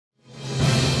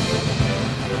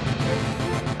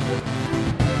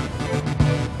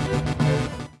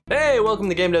Hey, welcome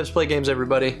to Game Devs Play Games,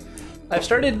 everybody. I've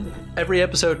started every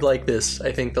episode like this,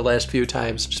 I think, the last few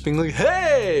times. Just being like,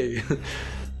 hey!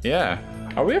 Yeah.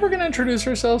 Are we ever going to introduce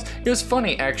ourselves? It was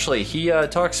funny, actually. He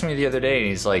talks to me the other day, and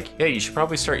he's like, yeah, you should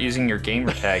probably start using your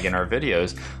gamer tag in our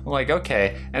videos. I'm like,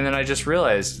 okay. And then I just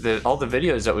realized that all the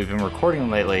videos that we've been recording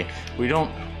lately, we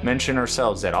don't mention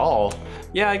ourselves at all.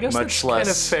 Yeah, I guess that's kind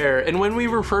of fair. And when we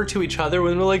refer to each other,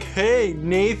 when we're like, hey,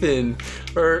 Nathan,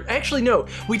 or actually, no,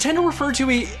 we tend to refer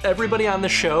to everybody on the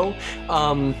show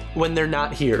when they're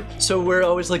not here. So we're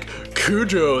always like,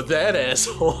 Cujo, that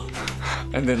asshole.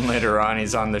 And then later on,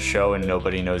 he's on the show and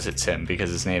nobody knows it's him because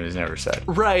his name is never said.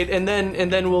 Right, and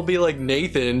then we'll be like,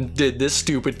 Nathan did this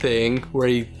stupid thing where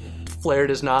he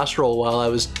flared his nostril while I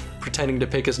was pretending to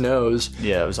pick his nose.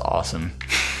 Yeah, it was awesome.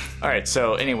 All right,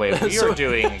 so anyway, we are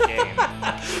doing a game.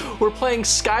 We're playing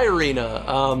Sky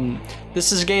Arena.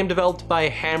 This is a game developed by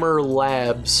Hammer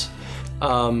Labs.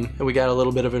 And we got a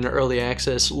little bit of an early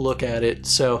access look at it.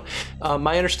 So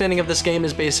my understanding of this game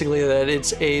is basically that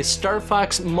it's a Star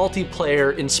Fox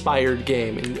multiplayer inspired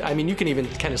game. And I mean, you can even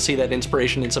kind of see that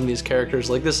inspiration in some of these characters.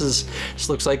 Like this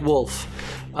looks like Wolf.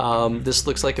 This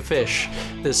looks like a fish.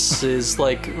 This is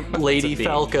like Lady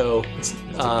Falco.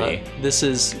 This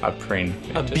is a praying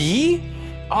mantis. A bee?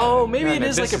 Oh, maybe it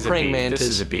is like a praying mantis. This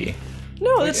is a bee.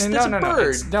 No, that's a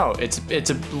bird. It's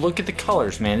a look at the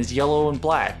colors, man. It's yellow and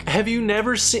black. Have you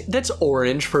never seen? That's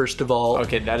orange, first of all.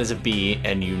 Okay, that is a bee,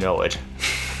 and you know it.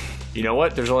 You know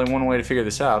what? There's only one way to figure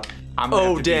this out. I'm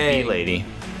gonna have to be Bee Lady.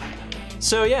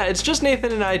 So yeah, it's just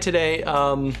Nathan and I today.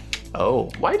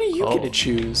 Why do you get to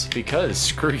choose? Because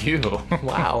screw you.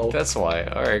 Wow. That's why.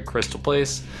 All right, Crystal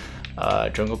Place,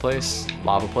 Jungle Place,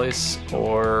 Lava Place,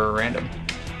 or Random.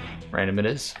 Random it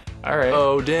is. All right.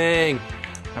 Oh dang.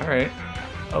 All right.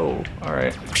 Oh, all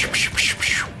right.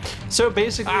 So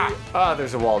basically,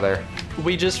 there's a wall there.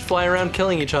 We just fly around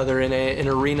killing each other in an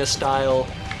arena-style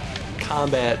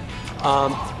combat.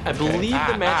 I believe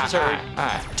the matches are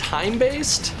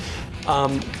time-based.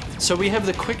 So we have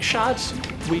the quick shots.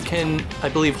 We can, I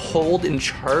believe, hold and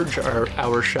charge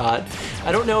our shot.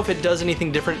 I don't know if it does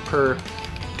anything different per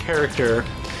character.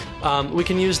 We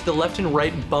can use the left and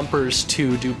right bumpers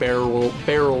to do barrel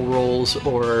rolls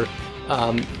or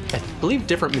I believe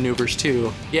different maneuvers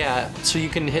too. Yeah, so you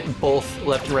can hit both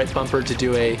left and right bumper to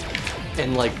do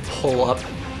and like pull up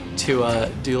to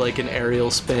do like an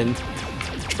aerial spin.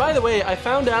 Which, by the way, I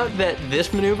found out that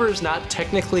this maneuver is not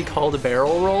technically called a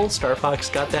barrel roll. Star Fox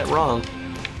got that wrong.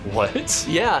 What?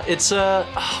 Yeah, it's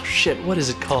oh shit, what is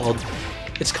it called?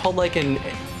 It's called like an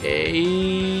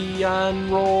Aeon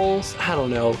roll? I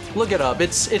don't know. Look it up.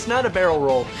 It's not a barrel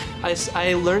roll.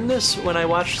 I learned this when I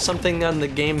watched something on the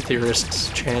Game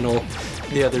Theorists channel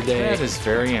the other day. That is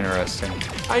very interesting.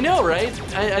 I know, right?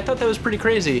 I thought that was pretty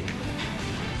crazy.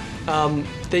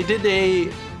 They did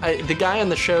the guy on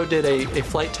the show did a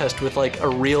flight test with like a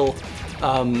real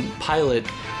pilot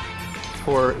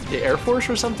for the Air Force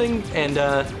or something, and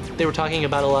they were talking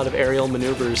about a lot of aerial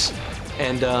maneuvers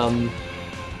and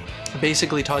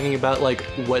basically talking about like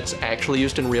what's actually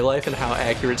used in real life and how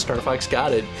accurate Star Fox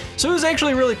got it. So it was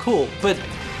actually really cool, but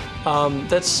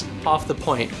that's off the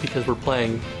point because we're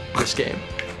playing this game.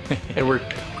 And we're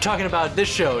talking about this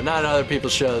show, not other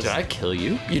people's shows. Did I kill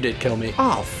you? You did kill me.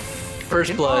 Oh,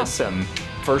 First blood. Awesome.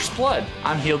 First blood.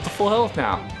 I'm healed to full health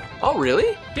now. Oh,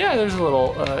 really? Yeah, there's a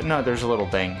little, no, there's a little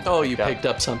thing. Oh, you picked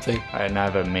up something. I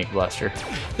have a Make Blaster.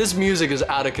 This music is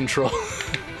out of control.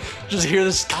 Just hear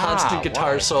this constant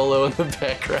guitar solo in the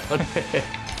background.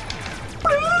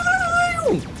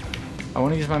 I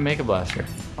want to use my Mega Blaster.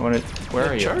 Where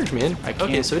are you? Charge, man. I can't.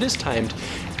 Okay, so it is timed.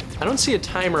 I don't see a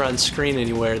timer on screen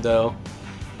anywhere, though.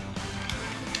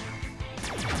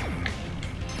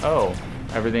 Oh,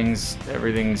 everything's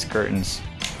curtains.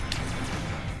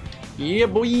 Yeah,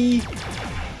 boy.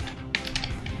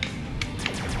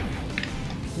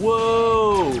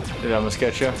 Whoa. Did I almost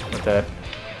get you with that?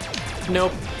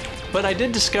 Nope. But I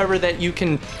did discover that you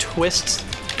can twist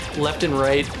left and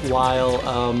right while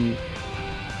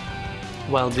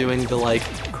doing the like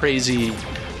crazy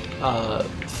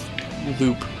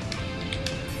loop.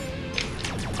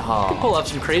 You can pull off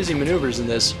some crazy maneuvers in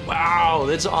this. Wow,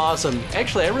 that's awesome.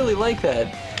 Actually, I really like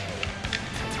that.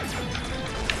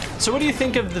 So what do you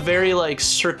think of the very like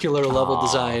circular level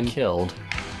design? Killed.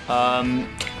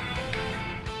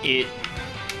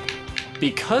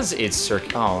 Because it's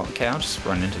circular. Oh, okay, I'll just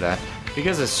run into that.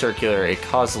 Because it's circular, it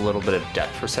caused a little bit of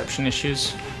depth perception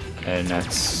issues, and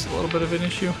that's a little bit of an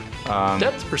issue.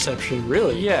 Depth perception,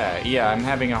 really? Yeah, I'm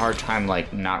having a hard time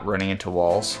like not running into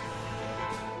walls.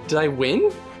 Did I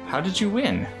win? How did you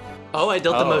win? Oh, I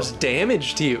dealt the most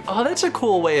damage to you. Oh, that's a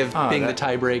cool way of being the That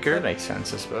tiebreaker. makes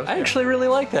sense, I suppose. I actually really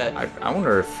like that. I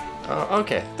wonder if...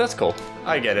 okay, that's cool.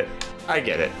 I get it.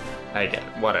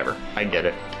 Whatever. I get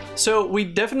it. So we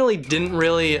definitely didn't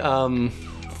really,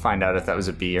 Find out if that was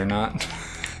a B or not.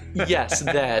 yes,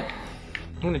 that.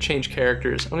 I'm gonna change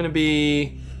characters. I'm gonna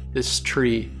be this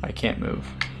tree. I can't move.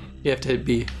 You have to hit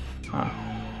B.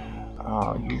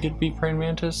 Oh, you get B praying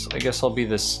mantis? I guess I'll be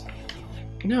this...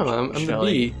 No, I'm the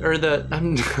bee. Or I'm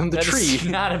the That tree. is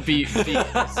not a bee.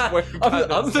 I swear to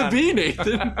God, I'm the bee,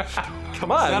 Nathan.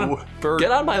 Come on.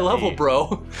 Get on my level,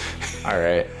 bro.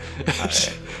 Alright.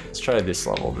 Let's try this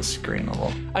level, this screen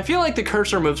level. I feel like the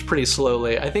cursor moves pretty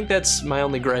slowly. I think that's my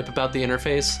only gripe about the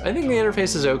interface. I think the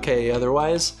interface is okay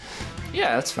otherwise.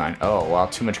 Yeah, that's fine. Oh, wow,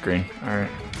 too much green.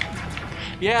 Alright.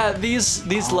 Yeah, these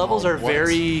levels are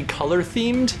very color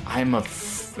themed. I'm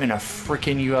in a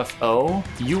freaking UFO.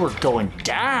 You are going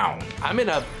down. I'm in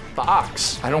a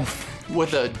box I don't...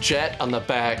 with a jet on the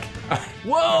back.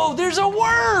 Whoa, there's a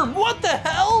worm! What the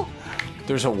hell?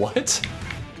 There's a what?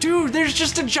 Dude, there's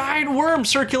just a giant worm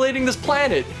circulating this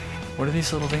planet. What do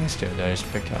these little things do that I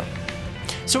just picked up?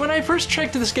 So when I first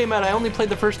checked this game out, I only played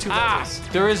the first 2 levels.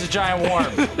 There is a giant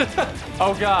worm.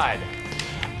 Oh God.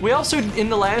 We also, in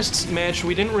the last match,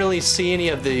 we didn't really see any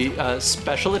of the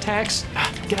special attacks.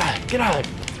 Get out.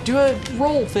 Do a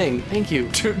roll thing, thank you.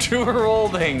 Do a roll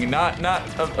thing, not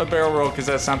a barrel roll, because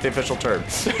that's not the official term.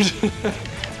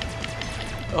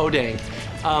 Oh dang.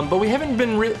 But we haven't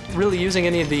been really using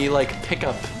any of the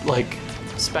pickup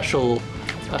special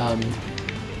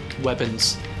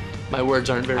weapons. My words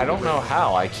aren't very I don't know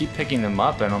how. I keep picking them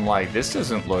up, and I'm like, this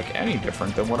doesn't look any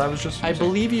different than what I was just using. I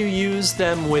believe you use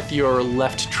them with your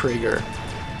left trigger.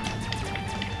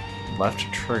 Left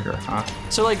trigger, huh?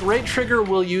 So right trigger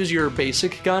will use your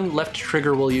basic gun, left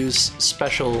trigger will use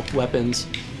special weapons.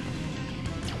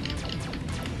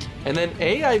 And then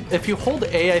if you hold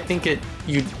A, I think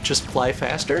you just fly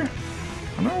faster.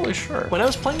 I'm not really sure. When I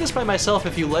was playing this by myself,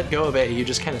 if you let go of A, you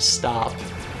just kind of stop.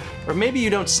 Or maybe you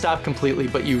don't stop completely,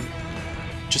 but you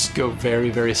just go very,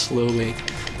 very slowly.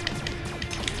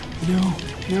 No.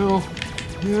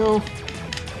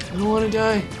 I don't want to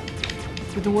die.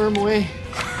 Get the worm away.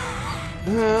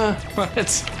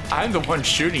 What? I'm the one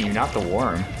shooting you, not the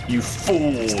worm. You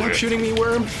fool! Stop shooting me,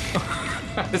 worm.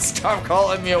 Stop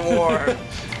calling me a worm.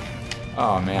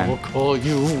 Oh man. I'll call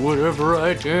you whatever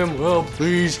I damn well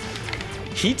please.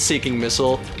 Heat-seeking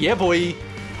missile. Yeah, boy.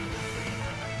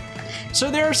 So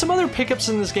there are some other pickups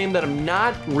in this game that I'm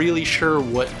not really sure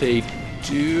what they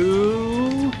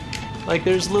do.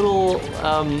 There's little,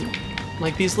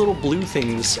 these little blue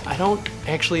things. I don't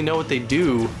actually know what they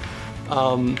do.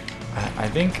 I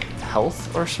think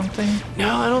health or something?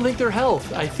 No, I don't think they're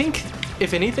health. I think,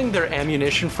 if anything, they're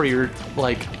ammunition for your,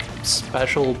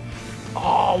 special...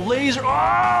 Oh, laser...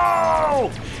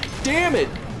 Oh! Damn it!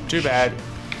 Too bad.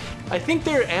 I think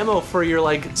they're ammo for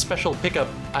your, special pickup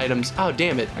items. Oh,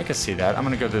 damn it. I can see that. I'm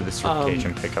gonna go to the circuit cage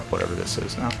and pick up whatever this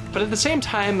is now. But at the same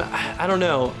time, I don't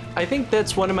know. I think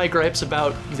that's one of my gripes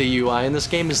about the UI in this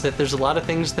game is that there's a lot of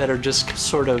things that are just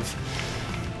sort of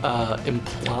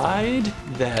implied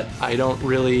that I don't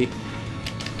really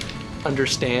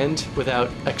understand without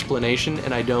explanation,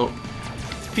 and I don't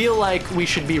feel like we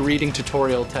should be reading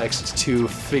tutorial text to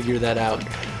figure that out.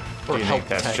 Do you think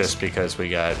that's just because we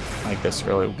got this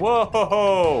early?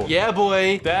 Whoa! Yeah,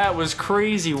 boy. That was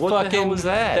crazy. What the hell was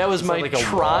that? That was my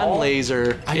Tron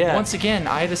laser. Once again,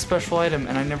 I had a special item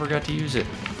and I never got to use it.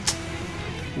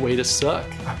 Way to suck.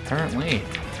 Apparently.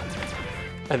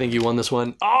 I think you won this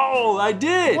one. Oh, I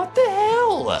did! What the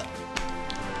hell?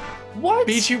 What?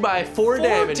 Beat you by 4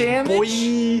 damage,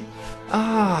 boy.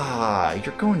 Ah,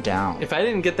 you're going down. If I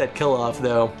didn't get that kill off,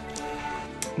 though,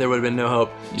 there would have been no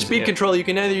hope. Speed control, you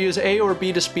can either use A or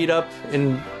B to speed up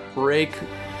and brake,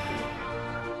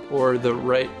 or the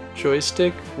right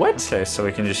joystick. What? Okay, so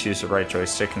we can just use the right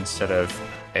joystick instead of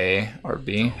A or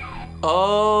B.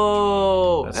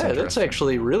 Oh, that's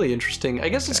actually really interesting. I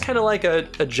guess it's kind of like a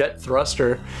jet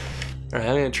thruster. All right,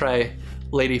 I'm gonna try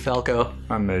Lady Falco.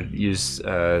 I'm gonna use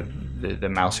the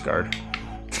mouse guard.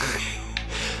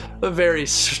 A very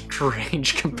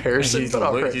strange comparison, but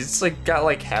all right. He's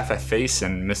got half a face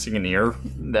and missing an ear.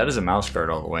 That is a mouse guard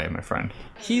all the way, my friend.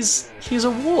 He's a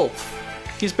wolf.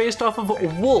 He's based off of a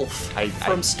wolf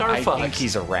from Star Fox. I think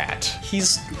he's a rat.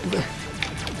 He's...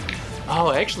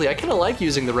 Oh, actually, I kind of like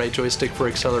using the right joystick for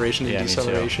acceleration and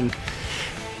deceleration. Me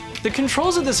too. The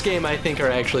controls of this game, I think,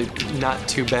 are actually not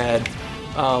too bad.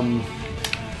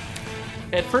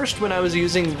 At first, when I was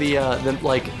using the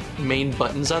main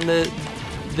buttons on the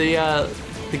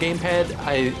the gamepad,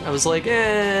 I was like,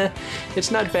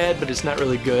 it's not bad, but it's not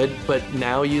really good. But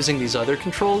now using these other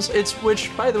controls,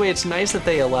 which, by the way, it's nice that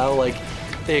they allow, like,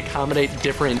 they accommodate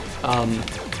different, I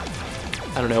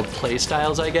don't know, play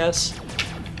styles, I guess.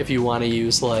 If you want to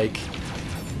use, like,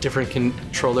 different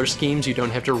controller schemes, you don't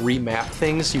have to remap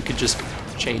things. You could just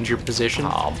change your position.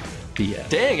 Oh, yeah.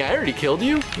 Dang, I already killed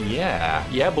you? Yeah.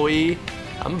 Yeah, boy.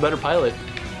 I'm a better pilot.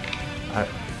 I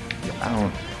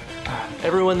don't...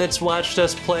 Everyone that's watched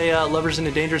us play Lovers in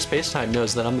a Dangerous Space-Time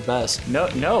knows that I'm the best.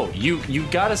 No, you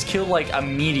got us killed, like,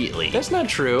 immediately. That's not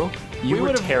true. You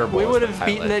were terrible. We would have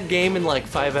beaten that game in like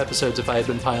 5 episodes if I had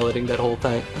been piloting that whole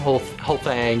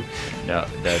thing. No,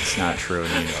 that's not true,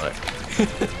 and you know it.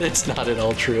 It's not at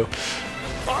all true.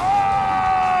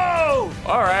 Oh!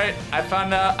 All right, I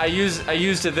found out. I used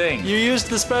a thing. You used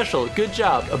the special. Good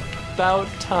job. About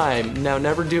time. Now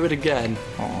never do it again.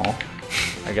 Oh,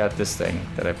 I got this thing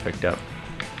that I picked up.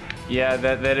 Yeah,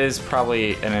 that is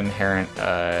probably an inherent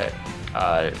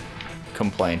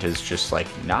complaint, is just like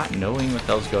not knowing what the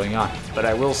hell's going on. But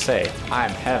I will say, I'm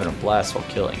having a blast while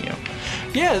killing you.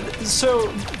 Yeah,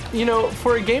 so, you know,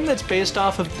 for a game that's based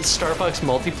off of the Star Fox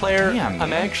multiplayer,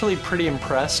 I'm actually pretty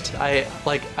impressed. I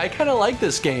kind of like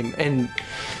this game, and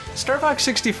Star Fox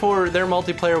 64, their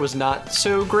multiplayer was not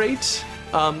so great,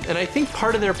 and I think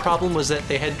part of their problem was that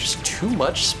they had just too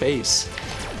much space.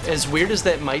 As weird as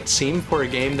that might seem for a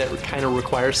game that kind of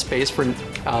requires space for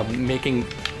making,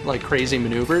 like, crazy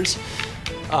maneuvers,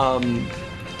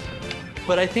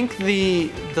 but I think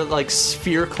the like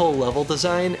spherical level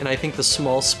design, and I think the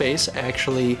small space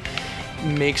actually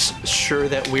makes sure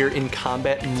that we're in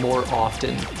combat more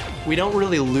often. We don't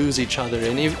really lose each other,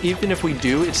 and even if we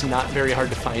do, it's not very hard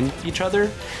to find each other,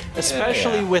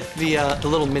 especially with the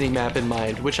little mini map in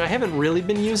mind, which I haven't really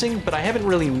been using, but I haven't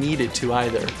really needed to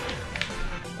either.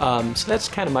 So that's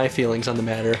kind of my feelings on the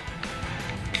matter.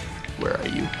 Where are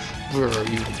you? Where are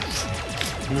you?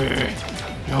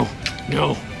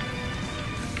 No.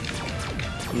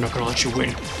 I'm not gonna let you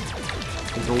win.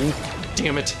 No,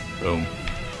 damn it. Boom.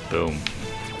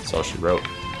 That's all she wrote.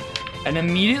 And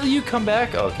immediately you come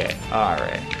back? Okay,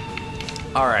 alright.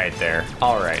 Alright there.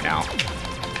 Alright now.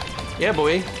 Yeah,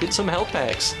 boy, get some health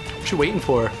packs. What you waiting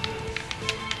for?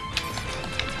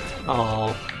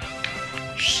 Oh,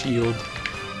 shield.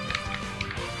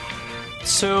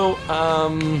 So,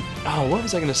 what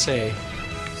was I gonna say?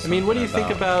 I mean, what do you think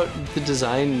about the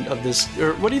design of this,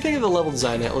 or what do you think of the level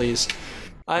design at least?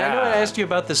 I know I asked you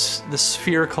about the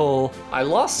spherical... I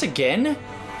lost again?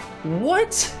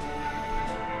 What?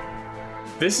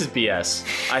 This is BS.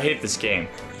 I hate this game.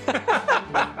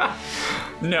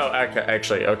 No,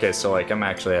 actually, okay, so like I'm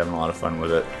actually having a lot of fun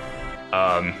with it.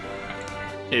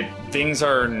 Things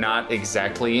are not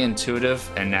exactly intuitive,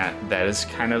 and that is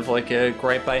kind of like a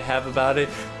gripe I have about it.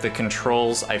 The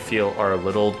controls, I feel, are a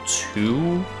little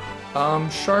too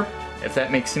sharp, if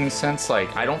that makes any sense.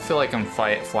 Like, I don't feel like I'm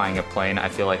flying a plane. I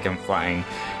feel like I'm flying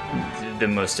the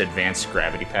most advanced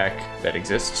gravity pack that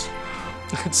exists.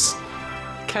 It's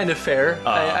kind of fair.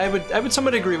 I would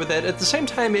somewhat agree with that. At the same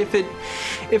time, if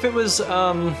it was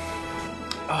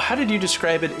how did you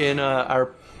describe it in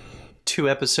our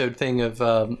 2-episode thing of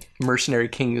Mercenary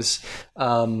Kings?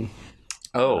 I don't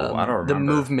remember. The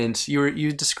movement.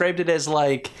 You described it as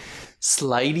like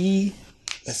slidey.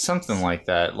 Something like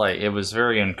that. Like, it was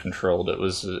very uncontrolled. It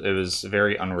was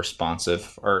very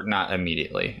unresponsive, or not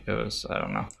immediately. It was, I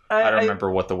don't know. I don't remember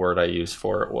what the word I used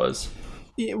for it was.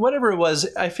 Whatever it was,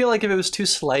 I feel like if it was too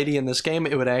slidey in this game,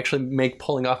 it would actually make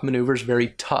pulling off maneuvers very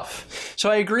tough.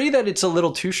 So I agree that it's a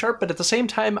little too sharp, but at the same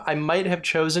time, I might have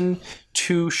chosen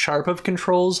too sharp of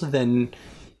controls than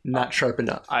not sharp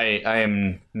enough. I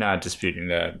am not disputing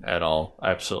that at all.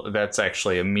 Absolutely. That's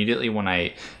actually immediately when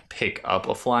I pick up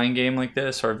a flying game like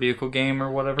this, or a vehicle game or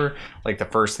whatever, like the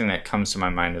first thing that comes to my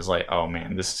mind is like, oh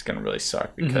man, this is gonna really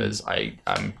suck, because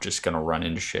I'm just gonna run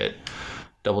into shit.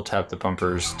 Double tap the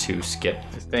bumpers to skip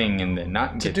the thing, and then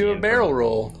not to do a barrel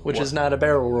roll, which is not a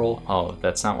barrel roll. Oh,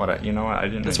 that's not what I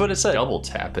didn't. That's what it said. Double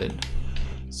tap it.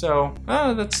 So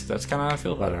that's kind of how I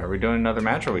feel about it. Are we doing another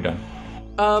match, or are we done?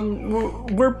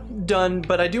 We're done,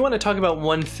 but I do want to talk about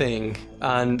one thing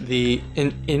on the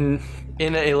in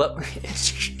a level.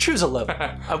 Choose a level.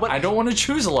 I don't want to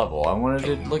choose a level. I wanted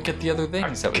to look at the other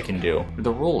things that we can do.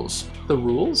 The rules. The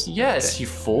rules? Yes, you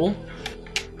fool.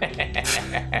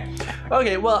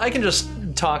 Okay, well, I can just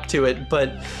talk to it,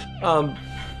 but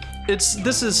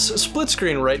this is split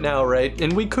screen right now, right?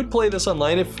 And we could play this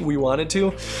online if we wanted to.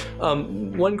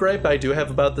 One gripe I do have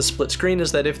about the split screen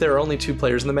is that if there are only 2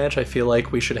 players in the match, I feel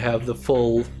like we should have the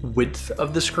full width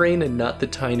of the screen and not the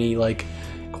tiny, like,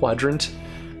 quadrant.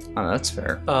 Oh, that's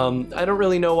fair. I don't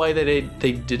really know why they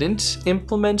didn't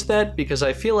implement that, because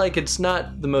I feel like it's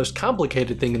not the most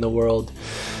complicated thing in the world.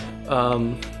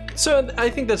 So I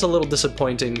think that's a little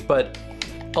disappointing, but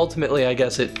ultimately I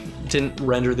guess it didn't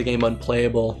render the game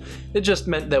unplayable. It just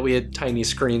meant that we had tiny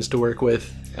screens to work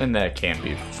with. And that can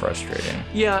be frustrating.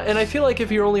 Yeah, and I feel like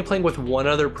if you're only playing with one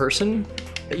other person,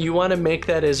 you want to make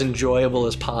that as enjoyable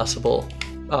as possible.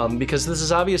 Because this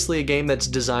is obviously a game that's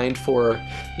designed for,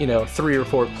 3 or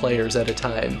 4 players at a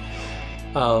time.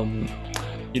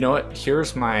 You know what?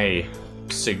 Here's my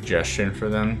suggestion for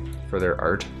them, for their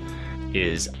art,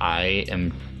 is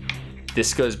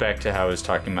this goes back to how I was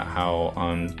talking about how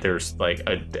there's like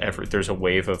there's a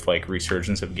wave of like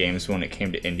resurgence of games when it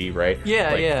came to indie, right?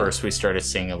 Yeah, like first we started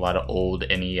seeing a lot of old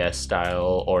NES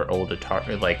style or old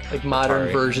Atari, like modern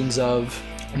Atari.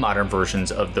 Modern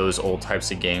versions of those old types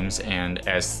of games, and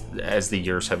as the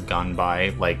years have gone by,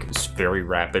 like very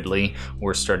rapidly,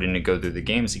 we're starting to go through the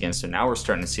games again. So now we're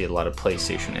starting to see a lot of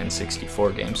PlayStation and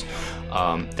 64 games,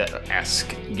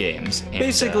 that-esque games. And,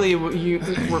 basically, you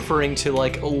referring to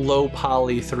like low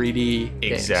poly 3D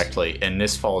games. Exactly, and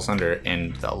this falls under,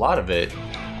 and a lot of it,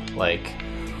 like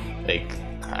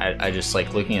I just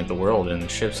like looking at the world and the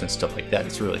ships and stuff like that.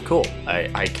 It's really cool.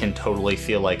 I can totally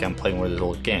feel like I'm playing one of those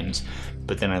old games.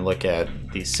 But then I look at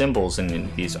these symbols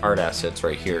and these art assets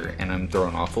right here, and I'm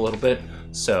thrown off a little bit.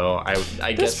 So I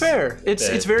guess that's fair.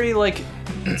 It's very like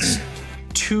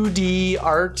 2D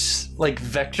art, like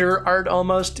vector art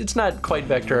almost. It's not quite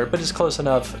vector art, but it's close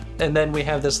enough. And then we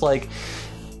have this like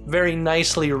very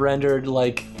nicely rendered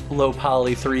like low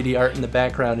poly 3D art in the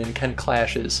background, and it kind of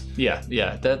clashes. Yeah.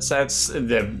 That's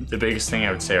the biggest thing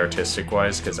I would say artistic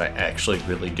wise, because I actually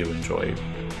really do enjoy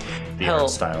the art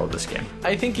style of this game.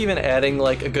 I think even adding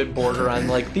like a good border on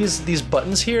like these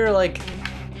buttons here, like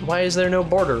why is there no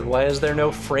border? Why is there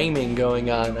no framing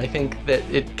going on? I think that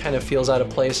it kind of feels out of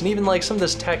place. And even like some of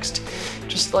this text,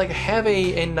 just like have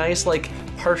a nice like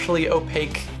partially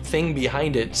opaque thing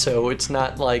behind it, so it's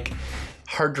not like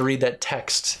hard to read that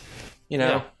text.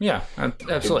 Yeah,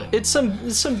 absolutely. It's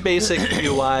some basic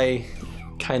UI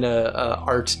kind of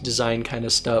art design kind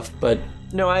of stuff, but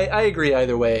no, I agree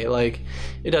either way. Like,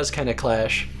 it does kind of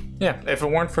clash. Yeah, if it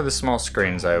weren't for the small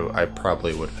screens, I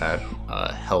probably would have had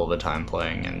a hell of a time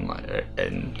playing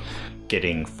and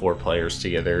getting 4 players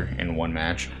together in one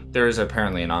match. There is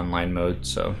apparently an online mode,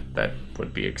 so that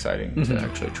would be exciting to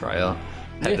actually try out.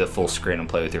 Have the full screen and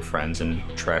play with your friends and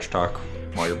trash talk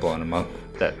while you're blowing them up.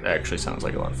 That actually sounds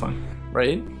like a lot of fun.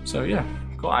 Right? So yeah,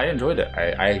 cool. I enjoyed it.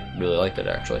 I really liked it,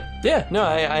 actually. Yeah, no,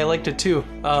 I liked it too.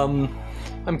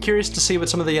 I'm curious to see what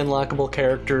some of the unlockable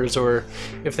characters, or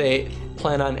if they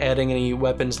plan on adding any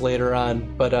weapons later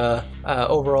on. But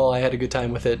overall, I had a good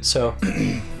time with it. So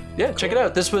yeah, check it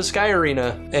out. This was Sky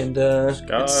Arena, and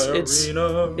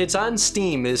it's on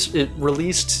Steam. It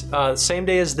released same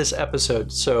day as this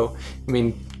episode. So I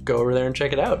mean, go over there and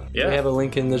check it out. Yeah. We have a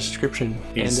link in the description.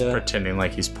 He's pretending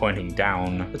like he's pointing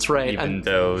down. That's right. Even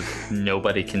though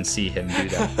nobody can see him do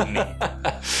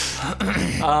that.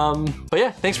 But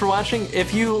yeah, thanks for watching.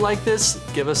 If you like this,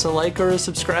 give us a like or a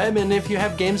subscribe. And if you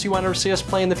have games you want to see us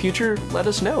play in the future, let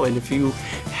us know. And if you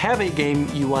have a game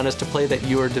you want us to play that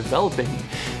you are developing,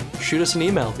 shoot us an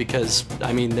email, because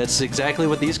I mean, that's exactly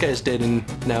what these guys did, and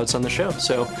now it's on the show.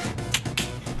 So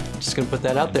just gonna put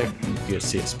that out there. You guys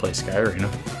see us play Sky Arena.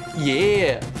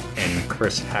 Yeah. And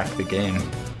Chris hacked the game.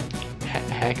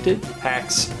 Hacked it?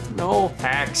 Hacks. No.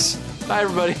 Hacks. Bye,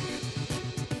 everybody.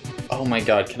 Oh my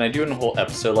god, can I do a whole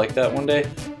episode like that one day?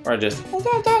 Or I just... And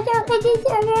it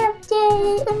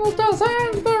does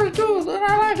sound very good, and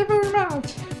I like it very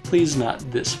much. Please not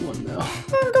this one, though.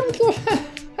 Welcome to...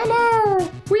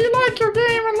 Hello! We like your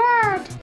game a lot!